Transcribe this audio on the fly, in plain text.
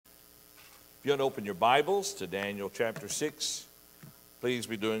If you want to open your Bibles to Daniel chapter 6, please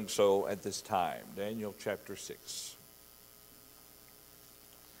be doing so at this time. Daniel chapter 6.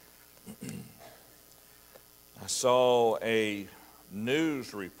 I saw a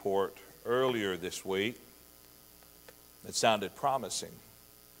news report earlier this week that sounded promising.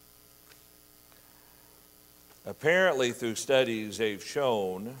 Apparently, through studies, they've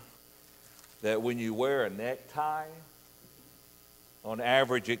shown that when you wear a necktie, on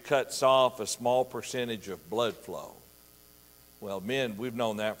average, it cuts off a small percentage of blood flow. Well, men, we've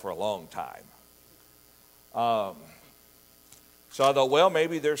known that for a long time. So I thought, well,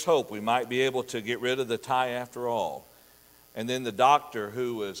 maybe there's hope. We might be able to get rid of the tie after all. And then the doctor,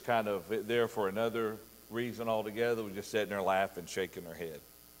 who was kind of there for another reason altogether, was just sitting there laughing, shaking her head.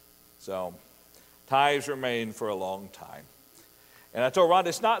 So ties remain for a long time. And I told Ron,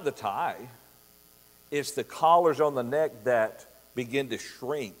 it's not the tie. It's the collars on the neck that begin to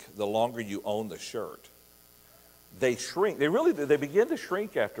shrink the longer you own the shirt. They shrink. They begin to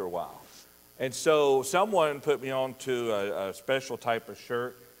shrink after a while. And so someone put me on to a special type of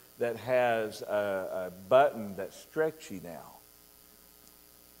shirt that has a button that's stretchy now.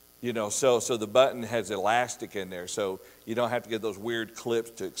 You know, so the button has elastic in there, so you don't have to get those weird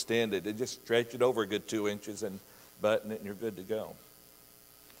clips to extend it. They just stretch it over a good 2 inches and button it, and you're good to go.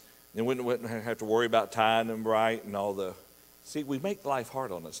 And we wouldn't have to worry about tying them right and all the... See, we make life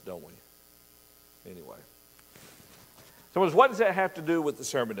hard on us, don't we? Anyway. So what does that have to do with the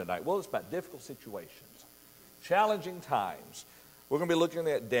sermon tonight? Well, it's about difficult situations, challenging times. We're going to be looking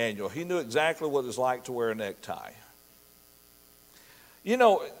at Daniel. He knew exactly what it was like to wear a necktie. You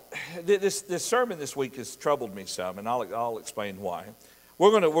know, this sermon this week has troubled me some, and I'll explain why.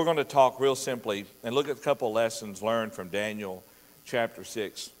 We're going to talk real simply and look at a couple of lessons learned from Daniel chapter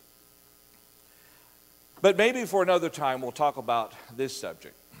 6. But maybe for another time we'll talk about this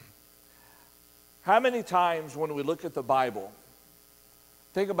subject. How many times when we look at the Bible,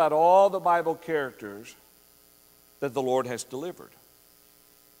 think about all the Bible characters that the Lord has delivered.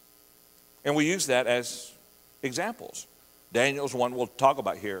 And we use that as examples. Daniel's one we'll talk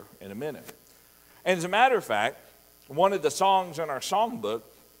about here in a minute. And as a matter of fact, one of the songs in our songbook,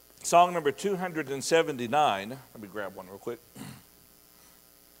 song number 279, let me grab one real quick.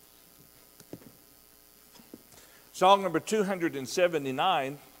 Song number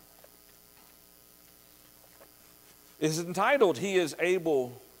 279 is entitled, "He is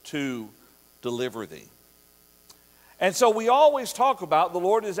Able to Deliver Thee." And so we always talk about the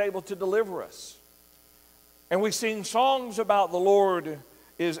Lord is able to deliver us. And we sing songs about the Lord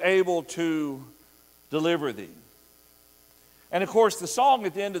is able to deliver thee. And of course, the song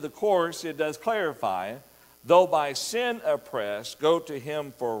at the end of the chorus, it does clarify, though by sin oppressed, go to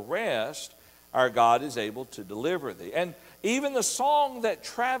him for rest, our God is able to deliver thee. And even the song that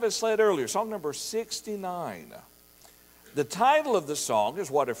Travis led earlier, song number 69, the title of the song is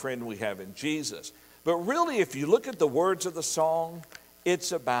What a Friend We Have in Jesus. But really, if you look at the words of the song,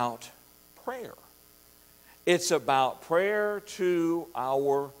 it's about prayer. It's about prayer to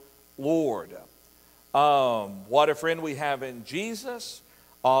our Lord. What a friend we have in Jesus,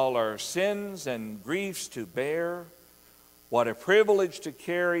 all our sins and griefs to bear. What a privilege to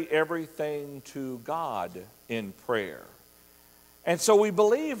carry everything to God in prayer. And so we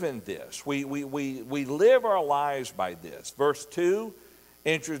believe in this. We live our lives by this. Verse 2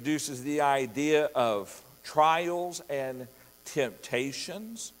 introduces the idea of trials and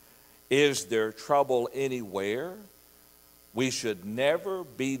temptations. Is there trouble anywhere? We should never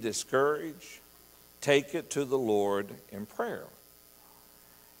be discouraged. Take it to the Lord in prayer.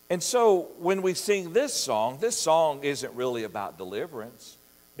 And so when we sing this song isn't really about deliverance.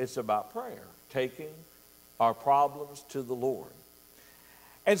 It's about prayer, taking our problems to the Lord.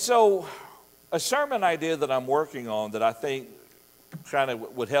 And so a sermon idea that I'm working on that I think kind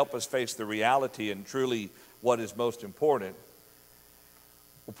of would help us face the reality and truly what is most important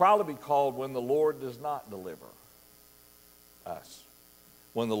will probably be called When the Lord Does Not Deliver Us.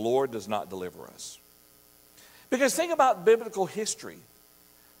 When the Lord does not deliver us. Because think about biblical history.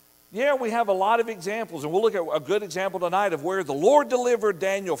 Yeah, we have a lot of examples, and we'll look at a good example tonight of where the Lord delivered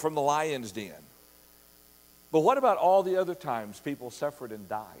Daniel from the lion's den. But what about all the other times people suffered and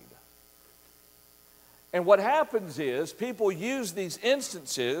died? And what happens is people use these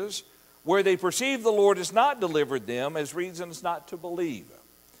instances where they perceive the Lord has not delivered them as reasons not to believe.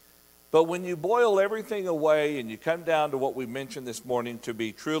 But when you boil everything away and you come down to what we mentioned this morning to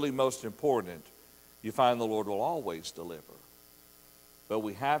be truly most important, you find the Lord will always deliver. But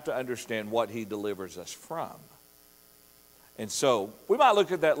we have to understand what he delivers us from. And so we might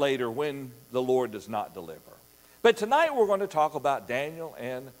look at that later when the Lord does not deliver. But tonight we're going to talk about Daniel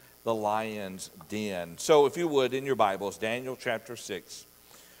and the lion's den. So if you would, in your Bibles, Daniel chapter 6.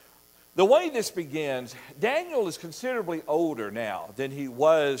 The way this begins, Daniel is considerably older now than he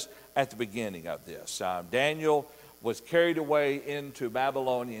was at the beginning of this. Daniel was carried away into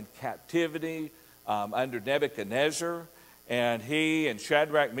Babylonian captivity under Nebuchadnezzar, and he and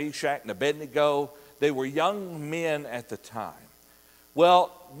Shadrach, Meshach, and Abednego, they were young men at the time.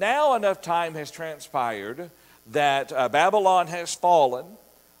 Well, now enough time has transpired that Babylon has fallen.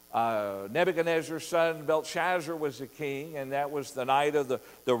 Nebuchadnezzar's son Belshazzar was the king, and that was the night of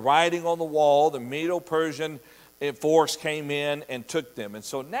the writing on the wall. The Medo-Persian force came in and took them. And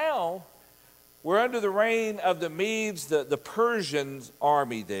so now we're under the reign of the Medes, the Persian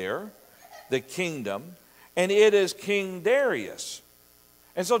army there, the kingdom, and it is King Darius.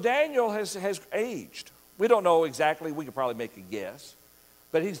 And so Daniel has aged. We don't know exactly, we could probably make a guess,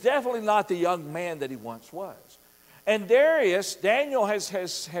 but he's definitely not the young man that he once was. And Daniel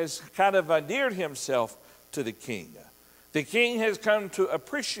has kind of endeared himself to the king. The king has come to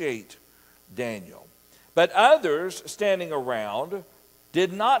appreciate Daniel. But others standing around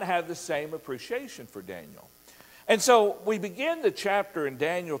did not have the same appreciation for Daniel. And so we begin the chapter in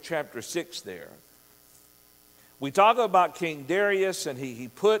Daniel chapter 6 there. We talk about King Darius, and he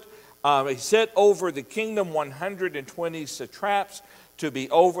set over the kingdom 120 satraps to be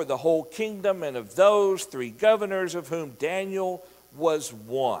over the whole kingdom, and of those 3 governors, of whom Daniel was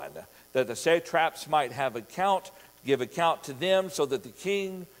one, that the satraps might give account to them, so that the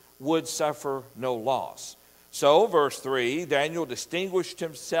king would suffer no loss. So, verse 3, Daniel distinguished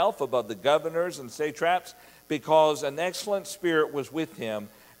himself above the governors and satraps because an excellent spirit was with him,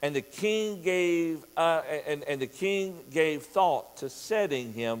 and the king gave thought to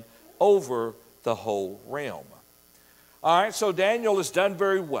setting him over the whole realm. All right, so Daniel has done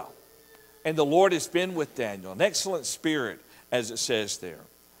very well, and the Lord has been with Daniel, an excellent spirit, as it says there.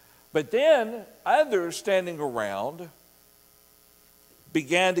 But then others standing around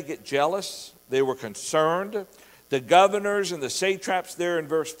began to get jealous. They were concerned. The governors and the satraps there in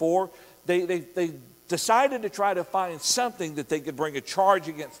verse 4, they decided to try to find something that they could bring a charge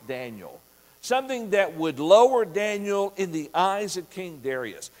against Daniel, something that would lower Daniel in the eyes of King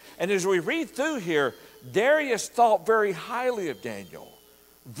Darius. And as we read through here, Darius thought very highly of Daniel,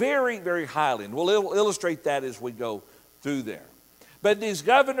 very, very highly. And we'll illustrate that as we go through there. But these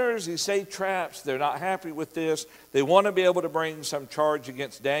governors, these satraps, they're not happy with this. They want to be able to bring some charge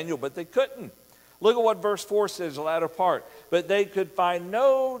against Daniel, but they couldn't. Look at what verse 4 says, the latter part. But they could find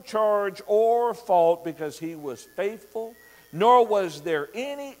no charge or fault because he was faithful, nor was there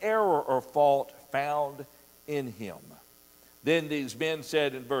any error or fault found in him. Then these men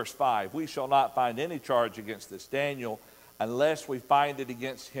said in verse 5, we shall not find any charge against this Daniel unless we find it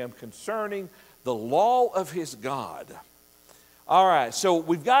against him concerning the law of his God. All right, so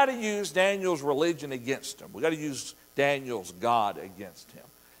we've got to use Daniel's religion against him. We've got to use Daniel's God against him.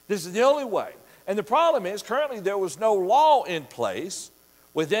 This is the only way. And the problem is, currently there was no law in place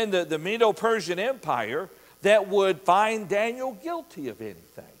within the Medo-Persian Empire that would find Daniel guilty of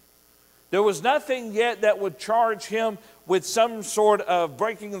anything. There was nothing yet that would charge him with some sort of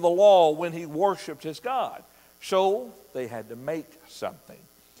breaking of the law when he worshiped his God. So they had to make something.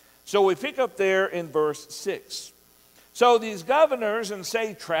 So we pick up there in verse 6. So these governors and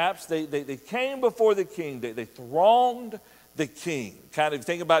satraps, they came before the king. They thronged the king. Kind of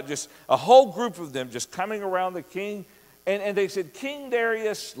think about just a whole group of them just coming around the king. And they said, King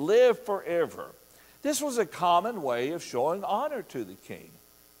Darius, live forever. This was a common way of showing honor to the king.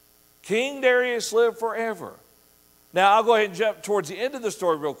 King Darius lived forever. Now, I'll go ahead and jump towards the end of the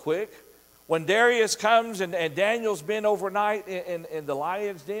story real quick. When Darius comes and Daniel's been overnight in the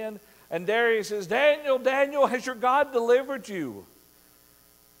lion's den, and Darius says, Daniel, Daniel, has your God delivered you?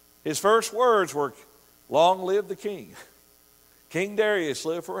 His first words were, long live the king. King Darius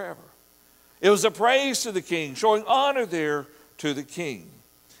lived forever. It was a praise to the king, showing honor there to the king.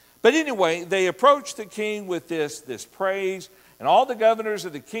 But anyway, they approached the king with this praise. And all the governors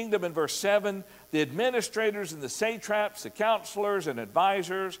of the kingdom in verse 7, the administrators and the satraps, the counselors and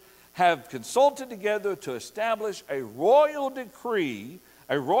advisors have consulted together to establish a royal decree,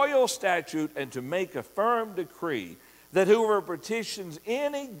 a royal statute, and to make a firm decree that whoever petitions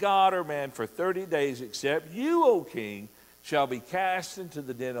any god or man for 30 days except you, O king, shall be cast into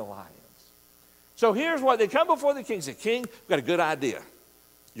the den of lions. So here's what they come before the king and say, King, we've got a good idea.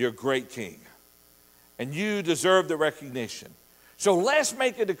 You're a great king, and you deserve the recognition. So let's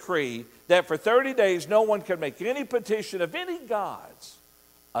make a decree that for 30 days no one can make any petition of any gods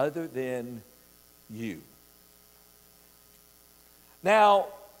other than you. Now,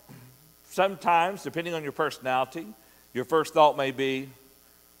 sometimes, depending on your personality, your first thought may be,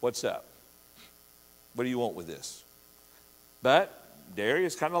 What's up? What do you want with this? But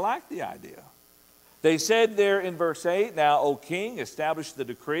Darius kind of liked the idea. They said there in verse 8, now, O king, establish the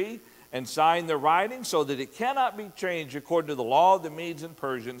decree and sign the writing so that it cannot be changed according to the law of the Medes and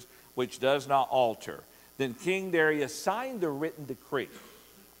Persians, which does not alter. Then King Darius signed the written decree.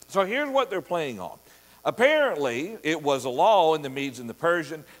 So here's what they're playing on. Apparently, it was a law in the Medes and the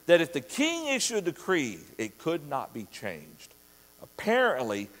Persians that if the king issued a decree, it could not be changed.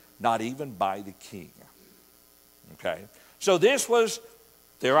 Apparently, not even by the king. Okay? So this was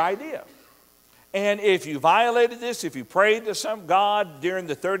their idea. And if you violated this, if you prayed to some god during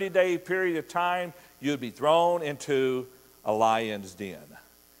the 30-day period of time, you'd be thrown into a lion's den,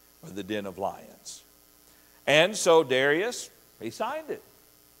 or the den of lions. And so Darius, he signed it.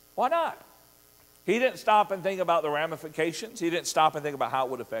 Why not? He didn't stop and think about the ramifications. He didn't stop and think about how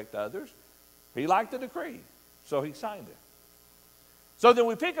it would affect others. He liked the decree, so he signed it. So then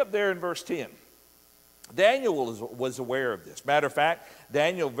we pick up there in verse 10. Daniel was aware of this. Matter of fact,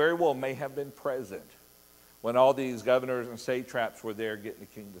 Daniel very well may have been present when all these governors and satraps were there getting the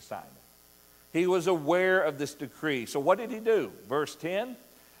king to sign it. He was aware of this decree. So what did he do? Verse 10,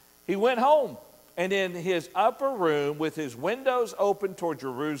 he went home, and in his upper room with his windows open toward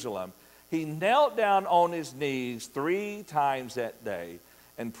Jerusalem, he knelt down on his knees 3 times that day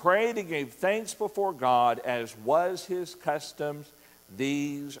and prayed and gave thanks before God as was his custom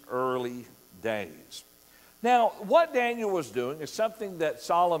these early days. Now, what Daniel was doing is something that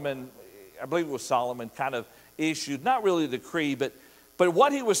Solomon, I believe it was Solomon, kind of issued, not really a decree, but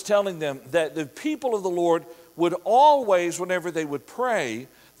what he was telling them, that the people of the Lord would always, whenever they would pray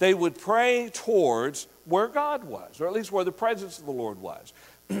towards where God was, or at least where the presence of the Lord was.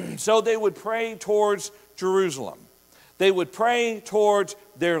 So they would pray towards Jerusalem. They would pray towards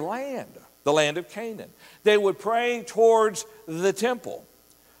their land, the land of Canaan. They would pray towards the temple.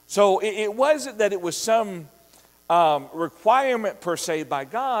 So it wasn't that it was some requirement per se by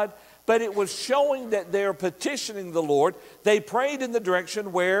God, but it was showing that they're petitioning the Lord. They prayed in the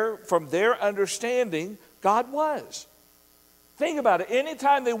direction where, from their understanding, God was. Think about it.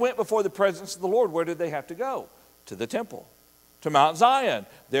 Anytime they went before the presence of the Lord, where did they have to go? To the temple, to Mount Zion,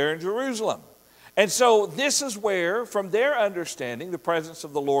 there in Jerusalem. And so this is where, from their understanding, the presence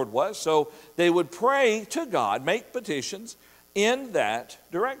of the Lord was. So they would pray to God, make petitions in that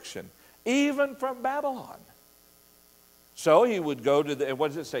direction, even from Babylon. So he would go to the, what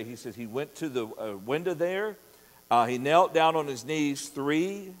does it say? He says he went to the window there. He knelt down on his knees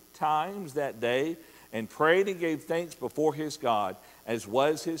 3 times that day and prayed and gave thanks before his God, as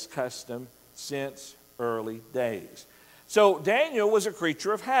was his custom since early days. So Daniel was a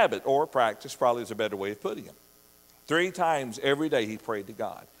creature of habit, or practice, probably is a better way of putting it. 3 times every day he prayed to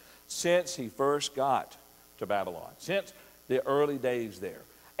God since he first got to Babylon, since the early days there.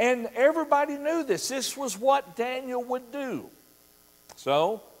 And everybody knew this. This was what Daniel would do.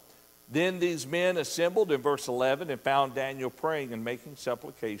 So then these men assembled in verse 11 and found Daniel praying and making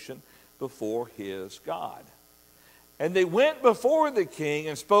supplication before his God. And they went before the king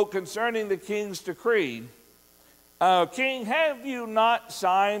and spoke concerning the king's decree. King, have you not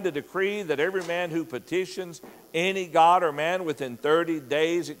signed a decree that every man who petitions any god or man within 30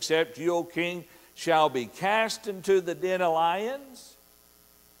 days except you, O king, shall be cast into the den of lions?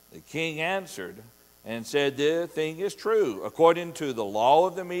 The king answered and said, the thing is true, according to the law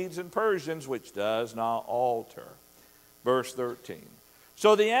of the Medes and Persians, which does not alter. Verse 13.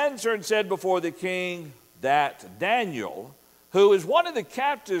 So they answered and said before the king that Daniel, who is one of the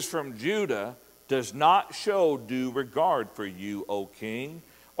captives from Judah, does not show due regard for you, O king,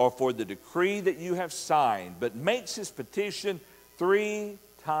 or for the decree that you have signed, but makes his petition 3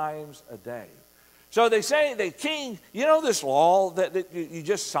 times a day. So they say, the king, you know this law that you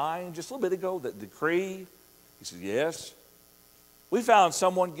just signed just a little bit ago, that decree? He says, yes. We found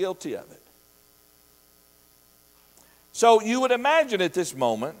someone guilty of it. So you would imagine at this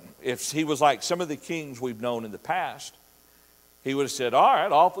moment, if he was like some of the kings we've known in the past, he would have said, all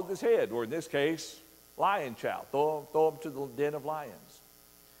right, off with his head, or in this case, lion chow, throw him to the den of lions.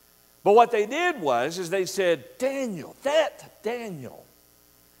 But what they did was they said, Daniel, that Daniel,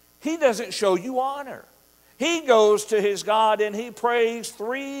 he doesn't show you honor. He goes to his God and he prays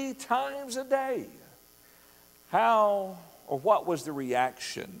 3 times a day. How, or what was the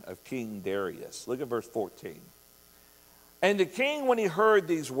reaction of King Darius? Look at verse 14. And the king, when he heard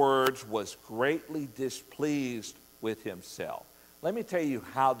these words, was greatly displeased with himself. Let me tell you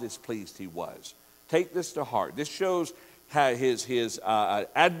how displeased he was. Take this to heart. This shows how his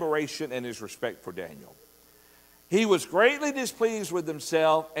admiration and his respect for Daniel. He was greatly displeased with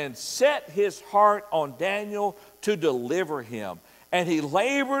himself and set his heart on Daniel to deliver him and he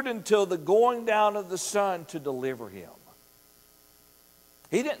labored until the going down of the sun to deliver him.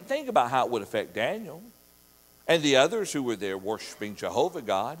 He didn't think about how it would affect Daniel and the others who were there worshiping Jehovah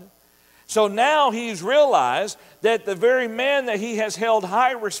God. So now he's realized that the very man that he has held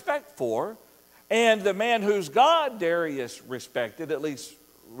high respect for, and the man whose God Darius respected, at least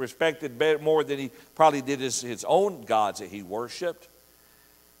respected more than he probably did his own gods that he worshiped,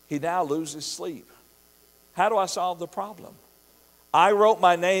 he now loses sleep. How do I solve the problem? I wrote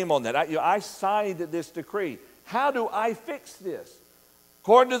my name on that. I signed this decree. How do I fix this?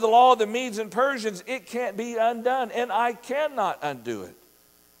 According to the law of the Medes and Persians, it can't be undone, and I cannot undo it.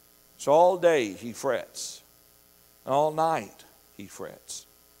 So all day he frets. All night he frets.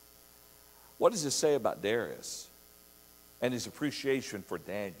 What does this say about Darius and his appreciation for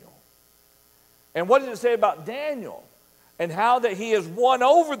Daniel? And what does it say about Daniel and how that he has won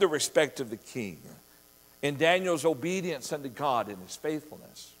over the respect of the king in Daniel's obedience unto God and his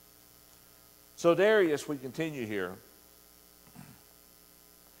faithfulness? So Darius, we continue here.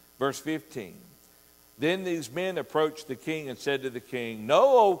 Verse 15. Then these men approached the king and said to the king,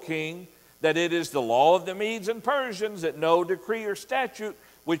 "Know, O king, that it is the law of the Medes and Persians that no decree or statute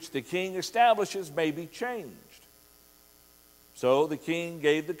which the king establishes may be changed." So the king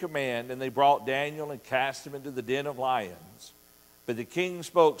gave the command, and they brought Daniel and cast him into the den of lions. But the king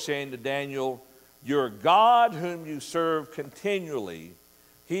spoke, saying to Daniel, "Your God whom you serve continually,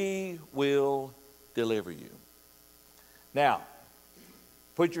 he will deliver you." Now,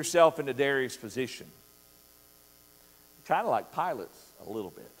 put yourself into Darius' position. Kind of like Pilate's a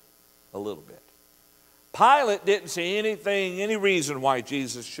little bit. Pilate didn't see any reason why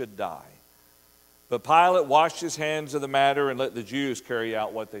Jesus should die. But Pilate washed his hands of the matter and let the Jews carry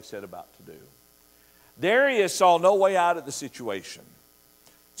out what they set about to do. Darius saw no way out of the situation.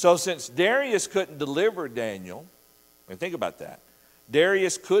 So since Darius couldn't deliver Daniel, and think about that,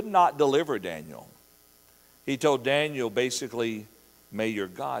 Darius could not deliver Daniel. He told Daniel basically, "May your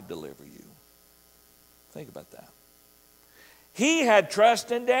God deliver you." Think about that. He had trust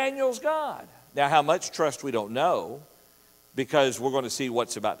in Daniel's God. Now, how much trust we don't know, because we're going to see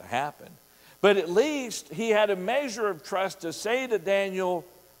what's about to happen. But at least he had a measure of trust to say to Daniel,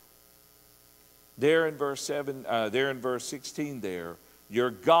 there in verse 16 there, "Your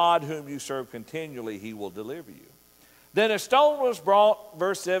God whom you serve continually, he will deliver you." Then a stone was brought,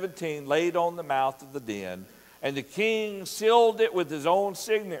 verse 17, laid on the mouth of the den, and the king sealed it with his own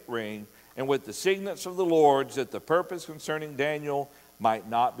signet ring and with the signets of the lords, that the purpose concerning Daniel might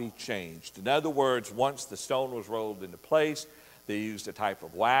not be changed. In other words, once the stone was rolled into place, they used a type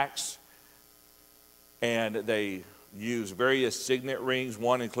of wax, and they used various signet rings,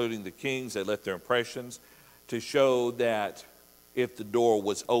 one including the king's. They left their impressions to show that if the door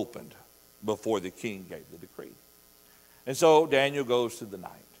was opened before the king gave the decree. And so Daniel goes through the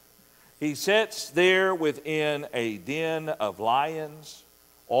night. He sits there within a den of lions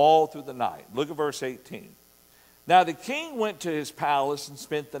all through the night. Look at verse 18. Now the king went to his palace and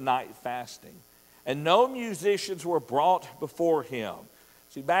spent the night fasting, and no musicians were brought before him.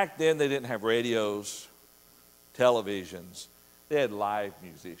 See, back then they didn't have radios, televisions. They had live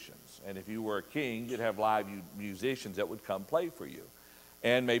musicians. And if you were a king, you'd have live musicians that would come play for you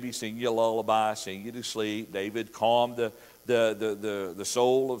and maybe sing you a lullaby, sing you to sleep. David calmed the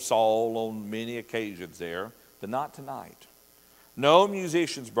soul of Saul on many occasions there, but not tonight. No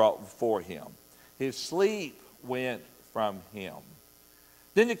musicians brought before him. His sleep went from him.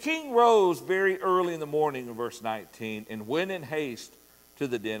 Then the king rose very early in the morning, in verse 19, and went in haste to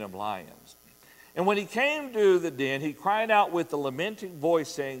the den of lions. And when he came to the den, he cried out with a lamenting voice,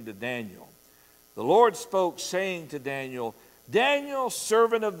 saying to Daniel, "The Lord spoke, saying to Daniel, Daniel,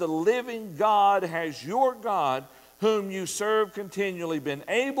 servant of the living God, has your God, whom you serve continually, been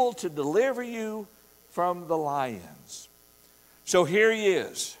able to deliver you from the lions?" So here he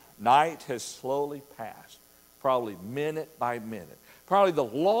is. Night has slowly passed, probably minute by minute. Probably the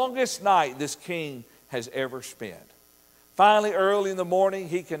longest night this king has ever spent. Finally, early in the morning,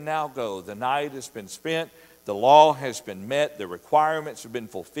 he can now go. The night has been spent. The law has been met. The requirements have been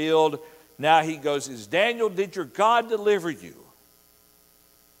fulfilled. Now he goes, "Is Daniel, did your God deliver you?"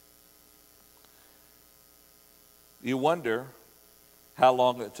 You wonder how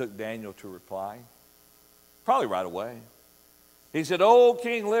long it took Daniel to reply. Probably right away. He said, "Oh,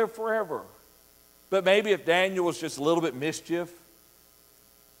 king, live forever." But maybe if Daniel was just a little bit mischief,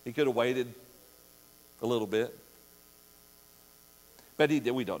 he could have waited a little bit. But he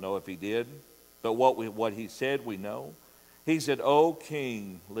did. We don't know if he did. But what he said, we know. He said, "Oh,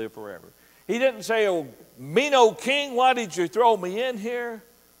 king, live forever." He didn't say, "Oh, mean old king, why did you throw me in here?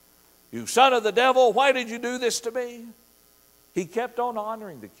 You son of the devil, why did you do this to me?" He kept on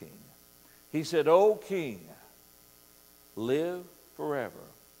honoring the king. He said, "O king, live forever.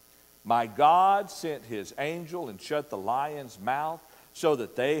 My God sent his angel and shut the lion's mouth so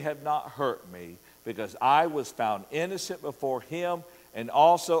that they have not hurt me, because I was found innocent before him. And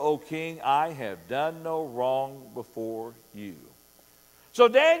also, O king, I have done no wrong before you." So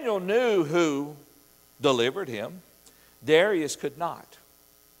Daniel knew who delivered him. Darius could not.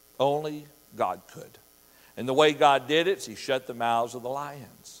 Only God could. And the way God did it is he shut the mouths of the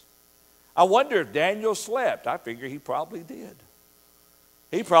lions. I wonder if Daniel slept. I figure he probably did.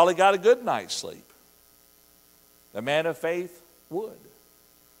 He probably got a good night's sleep. The man of faith would,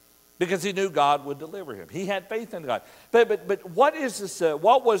 because he knew God would deliver him. He had faith in God. But what is this?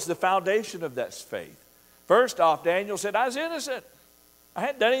 What was the foundation of that faith? First off, Daniel said, "I was innocent. I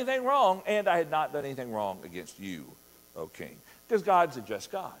hadn't done anything wrong, and I had not done anything wrong against you, O king," because God's a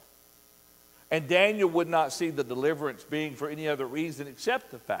just God. And Daniel would not see the deliverance being for any other reason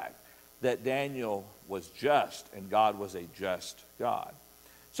except the fact that Daniel was just and God was a just God.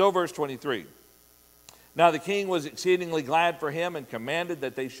 So verse 23. Now the king was exceedingly glad for him and commanded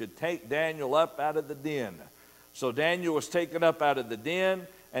that they should take Daniel up out of the den. So Daniel was taken up out of the den,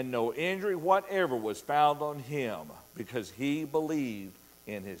 and no injury whatever was found on him, because he believed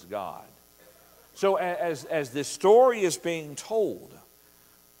in his God. So as this story is being told,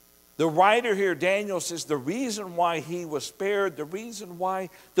 the writer here, Daniel, says the reason why he was spared, the reason why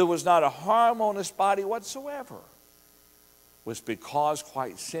there was not a harm on his body whatsoever, was because,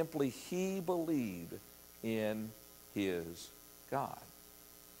 quite simply, he believed in his God.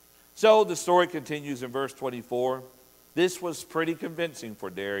 So the story continues in verse 24. This was pretty convincing for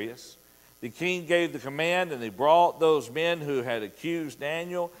Darius. The king gave the command, and they brought those men who had accused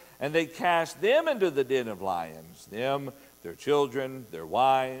Daniel, and they cast them into the den of lions, them, their children, their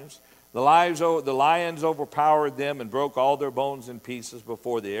wives. The lions overpowered them and broke all their bones in pieces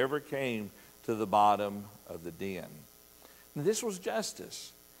before they ever came to the bottom of the den. And this was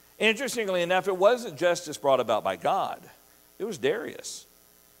justice. Interestingly enough, it wasn't justice brought about by God. It was Darius.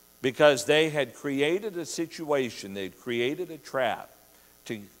 Because they had created a situation, they had created a trap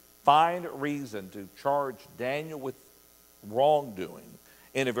to find a reason to charge Daniel with wrongdoing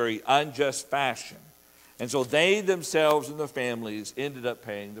in a very unjust fashion. And so they themselves and their families ended up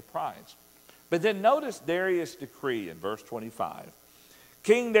paying the price. But then notice Darius' decree in verse 25.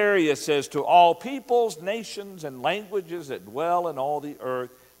 King Darius says, "To all peoples, nations, and languages that dwell in all the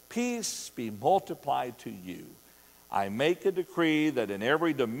earth, peace be multiplied to you. I make a decree that in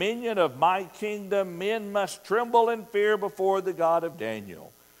every dominion of my kingdom men must tremble and fear before the God of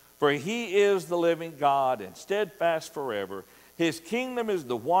Daniel. For he is the living God and steadfast forever. His kingdom is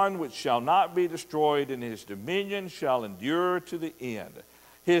the one which shall not be destroyed, and his dominion shall endure to the end.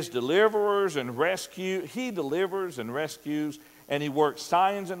 He delivers and rescues, and he works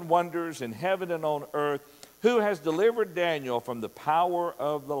signs and wonders in heaven and on earth, who has delivered Daniel from the power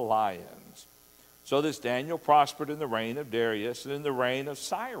of the lions." So this Daniel prospered in the reign of Darius and in the reign of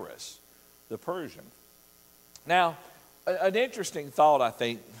Cyrus the Persian. Now, an interesting thought, I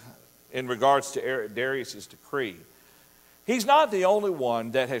think, in regards to Darius' decree. He's not the only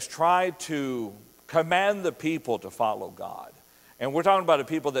one that has tried to command the people to follow God. And we're talking about a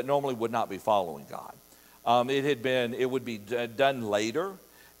people that normally would not be following God. It would be done later.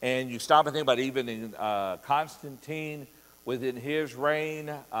 And you stop and think about even in Constantine, within his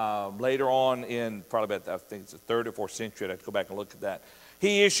reign, later on in probably about, I think it's the 3rd or 4th century, I'd have to go back and look at that.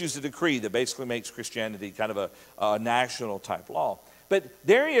 He issues a decree that basically makes Christianity kind of a national type law. But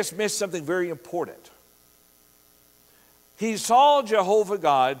Darius missed something very important. He saw Jehovah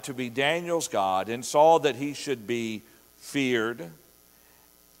God to be Daniel's God and saw that he should be feared.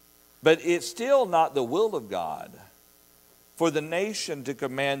 But it's still not the will of God for the nation to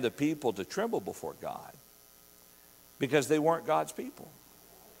command the people to tremble before God, because they weren't God's people.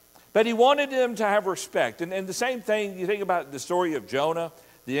 But he wanted them to have respect. And the same thing, you think about the story of Jonah,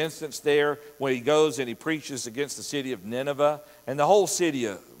 the instance there when he goes and he preaches against the city of Nineveh, and the whole city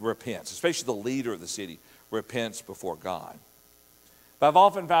repents, especially the leader of the city repents before God. But I've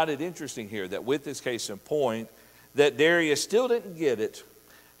often found it interesting here that with this case in point, that Darius still didn't get it.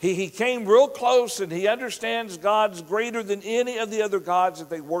 He came real close, and he understands God's greater than any of the other gods that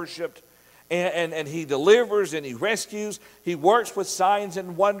they worshiped. And he delivers and he rescues. He works with signs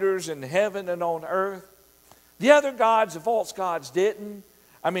and wonders in heaven and on earth. The other gods, the false gods, didn't.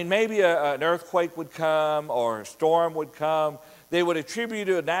 I mean, maybe an earthquake would come or a storm would come. They would attribute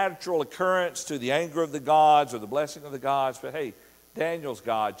a natural occurrence to the anger of the gods or the blessing of the gods. But hey, Daniel's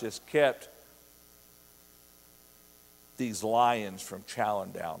God just kept these lions from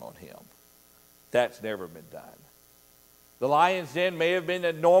chowing down on him. That's never been done. The lion's den may have been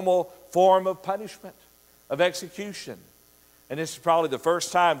a normal form of punishment, of execution. And this is probably the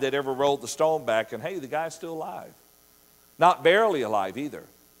first time they'd ever rolled the stone back, and hey, the guy's still alive. Not barely alive either.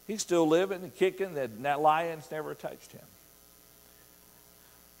 He's still living and kicking, and that lion's never touched him.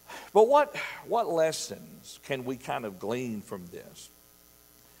 But what lessons can we kind of glean from this?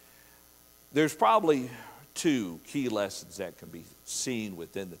 There's probably two key lessons that can be seen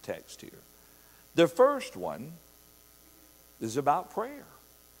within the text here. The first one is about prayer.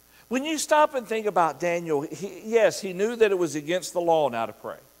 When you stop and think about Daniel, he knew that it was against the law now to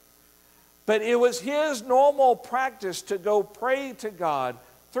pray. But it was his normal practice to go pray to God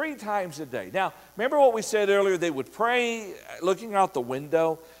 3 times a day. Now, remember what we said earlier? They would pray looking out the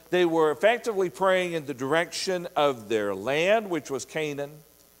window. They were effectively praying in the direction of their land, which was Canaan,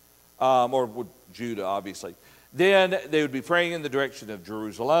 or Judah, obviously. Then they would be praying in the direction of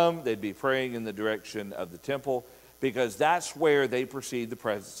Jerusalem. They'd be praying in the direction of the temple, because that's where they perceive the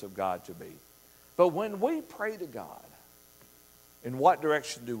presence of God to be. But when we pray to God, in what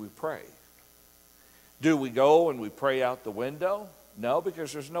direction do we pray? Do we go and we pray out the window? No,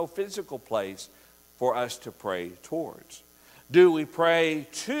 because there's no physical place for us to pray towards. Do we pray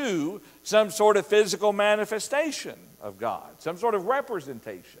to some sort of physical manifestation of God? Some sort of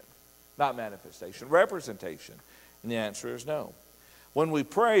representation? Not manifestation, representation. And the answer is no. When we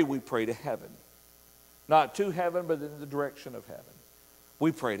pray to heaven. Not to heaven, but in the direction of heaven.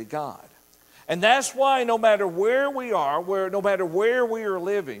 We pray to God. And that's why no matter where we are, no matter where we are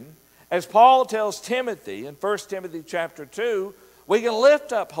living, as Paul tells Timothy in 1 Timothy chapter 2, we can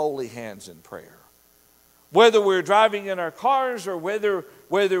lift up holy hands in prayer. Whether we're driving in our cars, or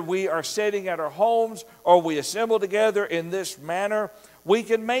whether we are sitting at our homes, or we assemble together in this manner, we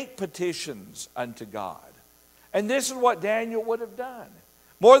can make petitions unto God. And this is what Daniel would have done.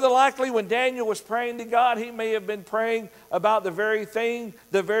 More than likely, when Daniel was praying to God, he may have been praying about the very thing,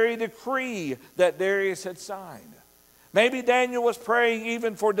 the very decree that Darius had signed. Maybe Daniel was praying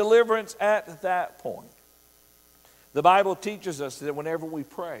even for deliverance at that point. The Bible teaches us that whenever we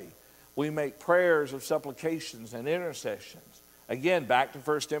pray, we make prayers of supplications and intercessions. Again, back to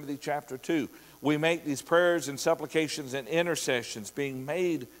 1 Timothy chapter 2. We make these prayers and supplications and intercessions being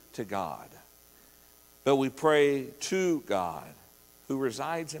made to God. But we pray to God, who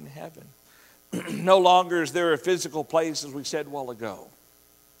resides in heaven. No longer is there a physical place, as we said a while ago.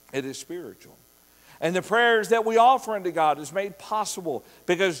 It is spiritual. And the prayers that we offer unto God is made possible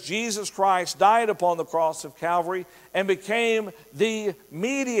because Jesus Christ died upon the cross of Calvary and became the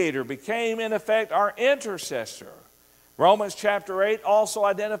mediator, became in effect our intercessor. Romans chapter 8 also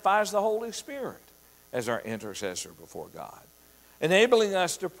identifies the Holy Spirit as our intercessor before God, enabling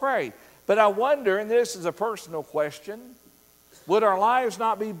us to pray. But I wonder, and this is a personal question, would our lives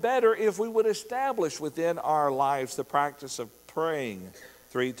not be better if we would establish within our lives the practice of praying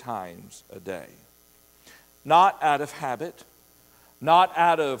 3 times a day? Not out of habit, not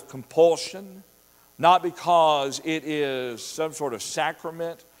out of compulsion, not because it is some sort of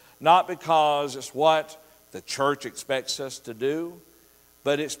sacrament, not because it's what the church expects us to do,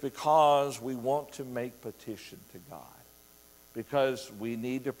 but it's because we want to make petition to God, because we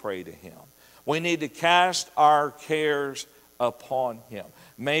need to pray to Him. We need to cast our cares upon Him.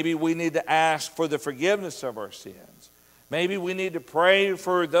 Maybe we need to ask for the forgiveness of our sins. Maybe we need to pray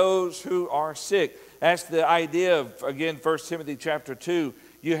for those who are sick. That's the idea of, again, 1 Timothy chapter 2.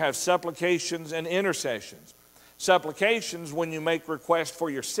 You have supplications and intercessions. Supplications when you make requests for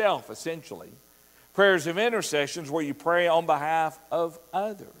yourself, essentially. Prayers of intercessions where you pray on behalf of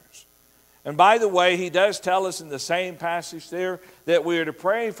others. And by the way, he does tell us in the same passage there that we are to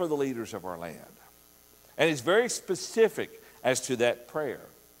pray for the leaders of our land. And he's very specific as to that prayer,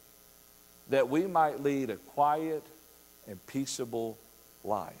 that we might lead a quiet and peaceable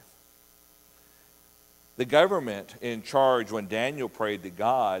life. The government in charge, when Daniel prayed to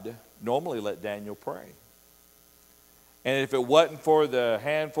God, normally let Daniel pray. And if it wasn't for the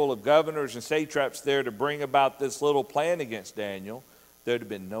handful of governors and satraps there to bring about this little plan against Daniel, there'd have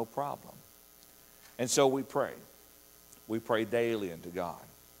been no problem. And so we pray. We pray daily unto God.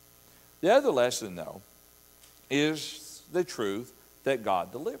 The other lesson, though, is the truth that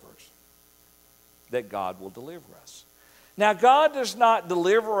God delivers. That God will deliver us. Now, God does not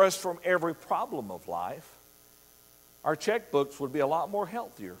deliver us from every problem of life. Our checkbooks would be a lot more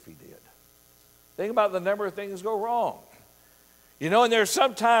healthier if He did. Think about the number of things go wrong. You know, and there's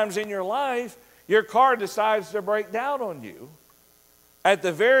sometimes in your life, your car decides to break down on you at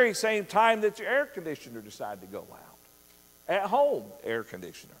the very same time that your air conditioner decides to go out. At home, air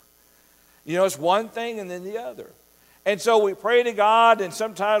conditioner. You know, it's one thing and then the other. And so we pray to God, and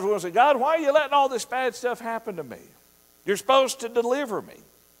sometimes we'll say, God, why are you letting all this bad stuff happen to me? You're supposed to deliver me.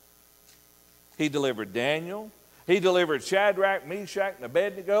 He delivered Daniel. He delivered Shadrach, Meshach, and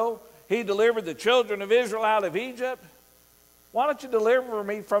Abednego. He delivered the children of Israel out of Egypt. Why don't you deliver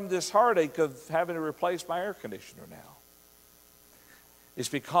me from this heartache of having to replace my air conditioner now? It's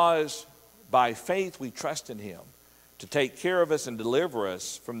because by faith we trust in Him to take care of us and deliver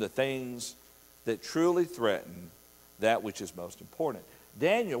us from the things that truly threaten that which is most important.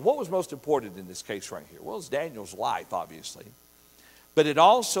 Daniel, what was most important in this case right here? Well, it's Daniel's life, obviously. But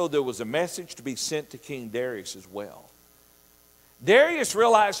there was a message to be sent to King Darius as well. Darius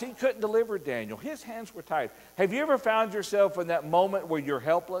realized he couldn't deliver Daniel. His hands were tied. Have you ever found yourself in that moment where you're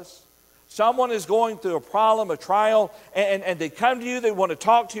helpless? Someone is going through a problem, a trial, and they come to you, they want to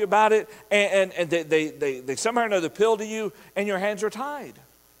talk to you about it, and they somehow or another appeal to you, and your hands are tied.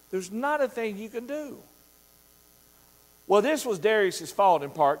 There's not a thing you can do. Well, this was Darius' fault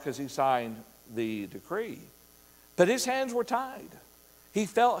in part because he signed the decree. But his hands were tied. He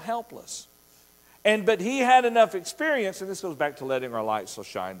felt helpless. But he had enough experience, and this goes back to letting our light so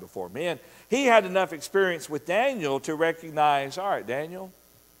shine before men. He had enough experience with Daniel to recognize, all right, Daniel,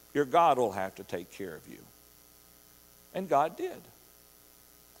 your God will have to take care of you. And God did.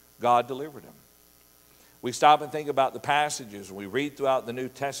 God delivered him. We stop and think about the passages, and we read throughout the New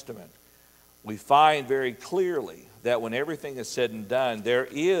Testament. We find very clearly that when everything is said and done, there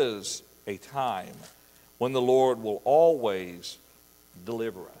is a time when the Lord will always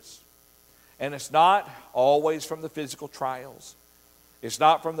deliver us. And it's not always from the physical trials. It's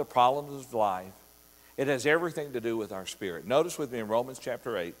not from the problems of life. It has everything to do with our spirit. Notice with me in Romans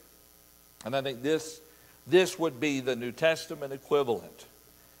chapter 8, and I think this would be the New Testament equivalent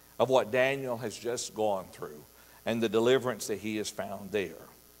of what Daniel has just gone through and the deliverance that he has found there.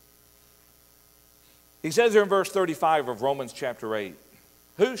 He says there in verse 35 of Romans chapter 8,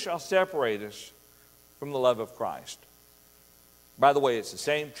 who shall separate us from the love of Christ? By the way, it's the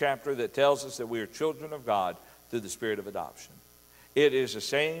same chapter that tells us that we are children of God through the Spirit of adoption. It is the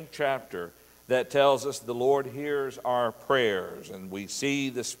same chapter that tells us the Lord hears our prayers, and we see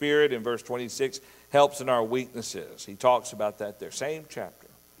the Spirit in verse 26 helps in our weaknesses. He talks about that there. Same chapter.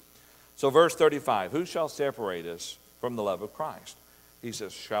 So verse 35, who shall separate us from the love of Christ? He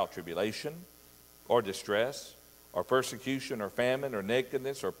says, shall tribulation or distress or persecution or famine or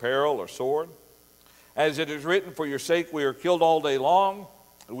nakedness or peril or sword? As it is written, for your sake we are killed all day long.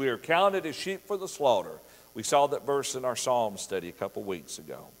 We are counted as sheep for the slaughter. We saw that verse in our Psalm study a couple weeks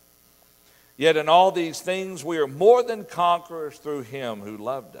ago. Yet in all these things we are more than conquerors through him who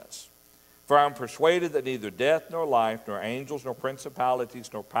loved us. For I am persuaded that neither death nor life, nor angels, nor principalities,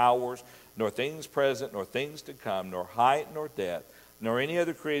 nor powers, nor things present, nor things to come, nor height, nor depth, nor any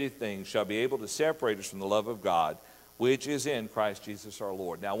other created thing shall be able to separate us from the love of God, which is in Christ Jesus our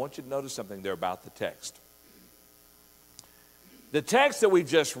Lord. Now I want you to notice something there about the text. The text that we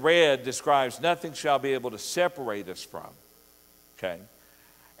just read describes nothing shall be able to separate us from. Okay?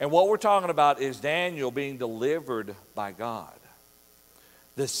 And what we're talking about is Daniel being delivered by God.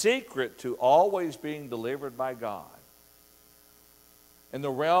 The secret to always being delivered by God in the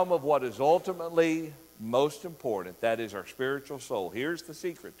realm of what is ultimately most important, that is our spiritual soul. Here's the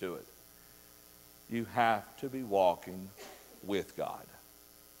secret to it. You have to be walking with God.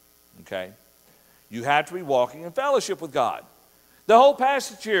 Okay? You have to be walking in fellowship with God. The whole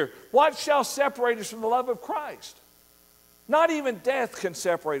passage here, what shall separate us from the love of Christ? Not even death can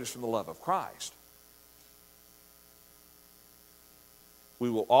separate us from the love of Christ. We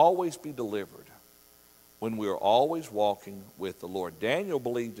will always be delivered when we are always walking with the Lord. Daniel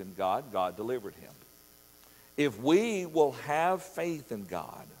believed in God, God delivered him. If we will have faith in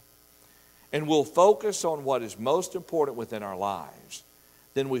God and will focus on what is most important within our lives,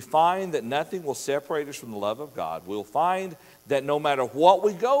 then we find that nothing will separate us from the love of God. We'll find that no matter what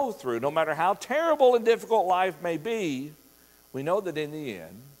we go through, no matter how terrible and difficult life may be, we know that in the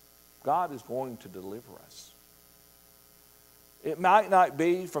end, God is going to deliver us. It might not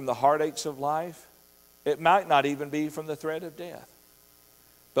be from the heartaches of life. It might not even be from the threat of death.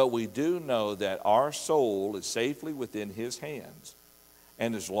 But we do know that our soul is safely within His hands.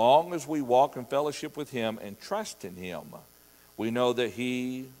 And as long as we walk in fellowship with Him and trust in Him, we know that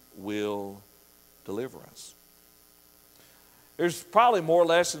He will deliver us. There's probably more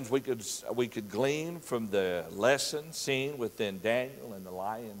lessons we could glean from the lesson seen within Daniel and the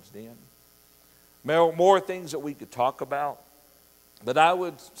lion's den. More things that we could talk about. But I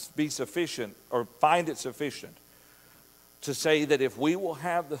would be sufficient, or find it sufficient, to say that if we will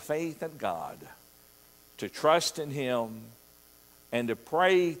have the faith in God, to trust in Him, and to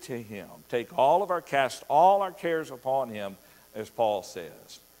pray to Him, cast all our cares upon Him, as Paul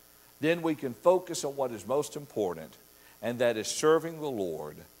says, then we can focus on what is most important, and that is serving the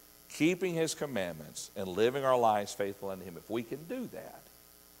Lord, keeping His commandments, and living our lives faithful unto Him. If we can do that,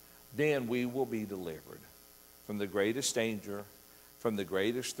 then we will be delivered from the greatest danger, from the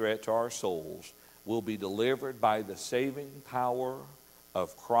greatest threat to our souls. We'll be delivered by the saving power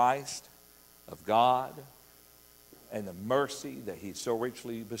of Christ, of God, and the mercy that He so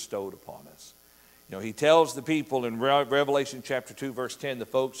richly bestowed upon us. You know, He tells the people in Revelation chapter 2, verse 10, the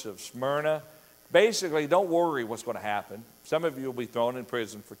folks of Smyrna, basically, don't worry what's going to happen. Some of you will be thrown in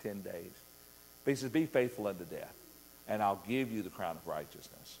prison for 10 days. But He says, be faithful unto death, and I'll give you the crown of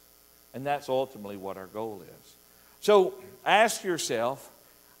righteousness. And that's ultimately what our goal is. So ask yourself,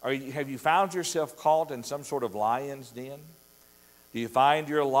 have you found yourself caught in some sort of lion's den? Do you find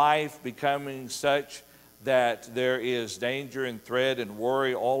your life becoming such that there is danger and threat and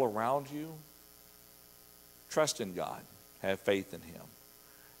worry all around you? Trust in God. Have faith in Him.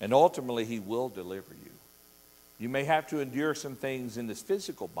 And ultimately, He will deliver you. You may have to endure some things in this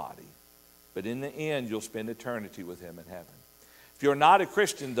physical body, but in the end, you'll spend eternity with Him in heaven. If you're not a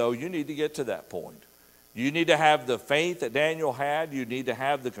Christian, though, you need to get to that point. You need to have the faith that Daniel had. You need to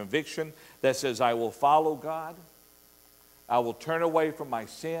have the conviction that says, I will follow God. I will turn away from my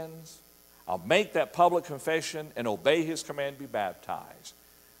sins. I'll make that public confession and obey His command to be baptized.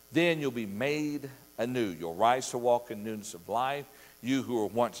 Then you'll be made anew. You'll rise to walk in newness of life. You who were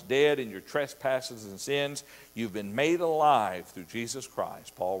once dead in your trespasses and sins, you've been made alive through Jesus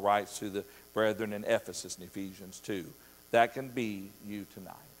Christ. Paul writes to the brethren in Ephesus in Ephesians 2. That can be you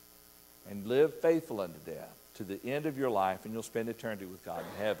tonight. And live faithful unto death to the end of your life, and you'll spend eternity with God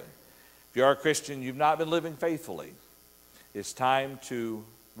in heaven. If you are a Christian, you've not been living faithfully. It's time to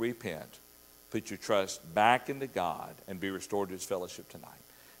repent. Put your trust back into God and be restored to His fellowship tonight.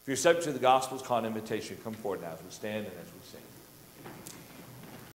 If you're subject to the gospel's call and invitation, come forward now as we stand and as we sing.